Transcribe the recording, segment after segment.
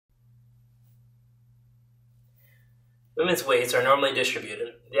Women's weights are normally distributed.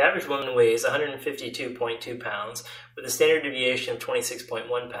 The average woman weighs 152.2 pounds with a standard deviation of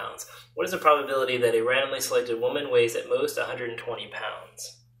 26.1 pounds. What is the probability that a randomly selected woman weighs at most 120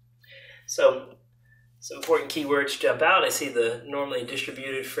 pounds? So, some important keywords jump out. I see the normally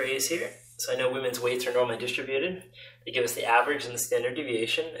distributed phrase here. So I know women's weights are normally distributed. They give us the average and the standard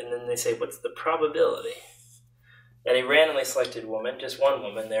deviation, and then they say, what's the probability that a randomly selected woman, just one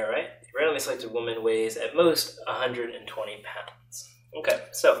woman there, right? A randomly selected woman weighs at most 120 pounds. Okay,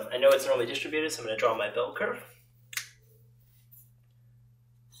 so I know it's normally distributed, so I'm going to draw my bell curve.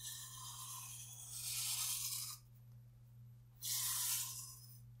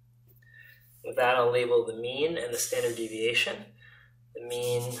 With that, I'll label the mean and the standard deviation. The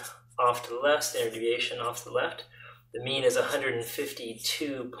mean off to the left, standard deviation off to the left. The mean is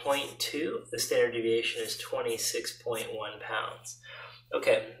 152.2. The standard deviation is 26.1 pounds.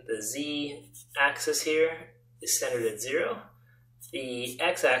 Okay, the z-axis here is centered at 0. The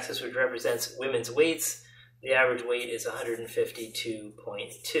x-axis, which represents women's weights, the average weight is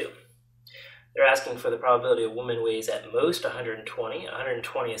 152.2. They're asking for the probability a woman weighs at most 120.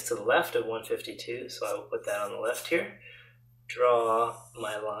 120 is to the left of 152, so I will put that on the left here. Draw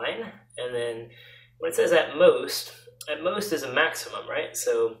my line, and then when it says at most is a maximum, right?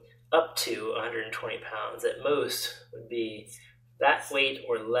 So up to 120 pounds, at most would be that weight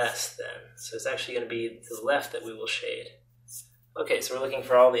or less then. So it's actually going to be to the left that we will shade. Okay, so we're looking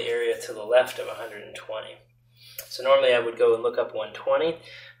for all the area to the left of 120. So normally I would go and look up 120,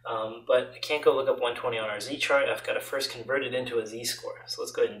 but I can't go look up 120 on our z-chart. I've got to first convert it into a z-score. So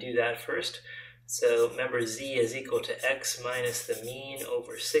let's go ahead and do that first. So remember, z is equal to x minus the mean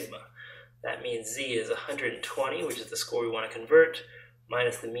over sigma. That means z is 120, which is the score we want to convert,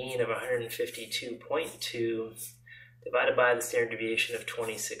 minus the mean of 152.2, divided by the standard deviation of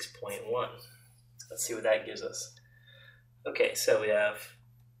 26.1. Let's see what that gives us. Okay, so we have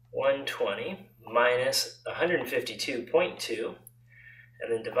 120 minus 152.2,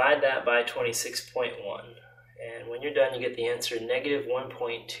 and then divide that by 26.1. And when you're done, you get the answer negative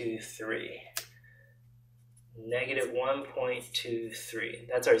 1.23. Negative 1.23.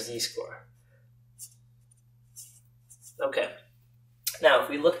 That's our z-score. Okay. Now, if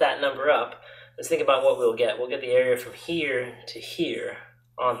we look that number up, let's think about what we'll get. We'll get the area from here to here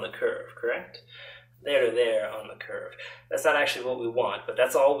on the curve, correct? There to there on the curve. That's not actually what we want, but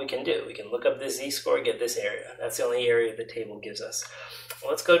that's all we can do. We can look up this z-score, get this area. That's the only area the table gives us. Well,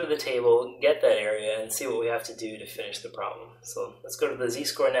 let's go to the table, get that area, and see what we have to do to finish the problem. So let's go to the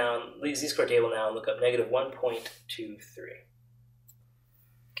z-score table now and look up negative 1.23.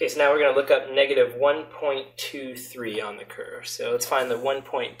 Okay, so now we're going to look up negative 1.23 on the curve. So let's find the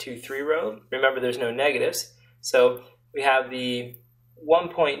 1.23 row. Remember, there's no negatives. So we have the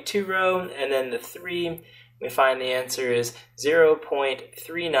 1.2 row, and then the 3, we find the answer is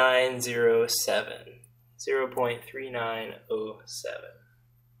 0.3907. 0.3907.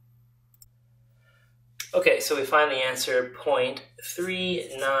 Okay, so we find the answer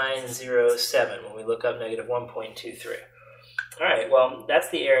 0.3907 when we look up negative 1.23. All right, well, that's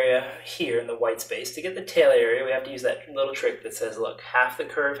the area here in the white space. To get the tail area, we have to use that little trick that says, look, half the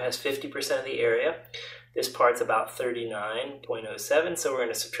curve has 50% of the area. This part's about 39.07, so we're going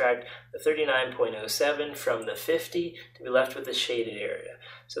to subtract the 39.07 from the 50 to be left with the shaded area.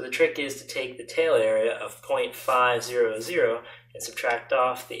 So the trick is to take the tail area of 0.500 and subtract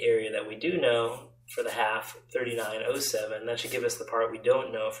off the area that we do know for the half, 39.07. That should give us the part we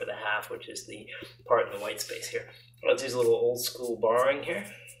don't know for the half, which is the part in the white space here. Let's use a little old school borrowing here.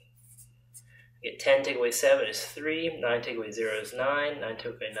 Get 10 take away 7 is 3, 9 take away 0 is 9, 9 take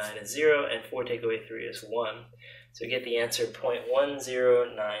away 9 is 0, and 4 take away 3 is 1. So we get the answer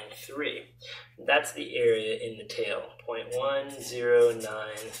 0.1093. That's the area in the tail,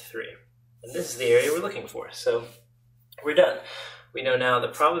 0.1093. And this is the area we're looking for. So we're done. We know now the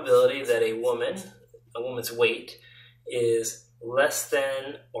probability that a woman's weight is less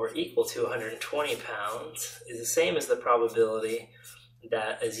than or equal to 120 pounds is the same as the probability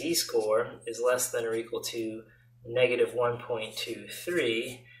that a z-score is less than or equal to negative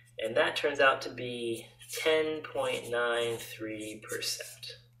 1.23, and that turns out to be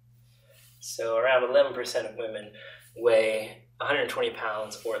 10.93%. So around 11% of women weigh 120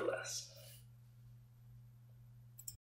 pounds or less.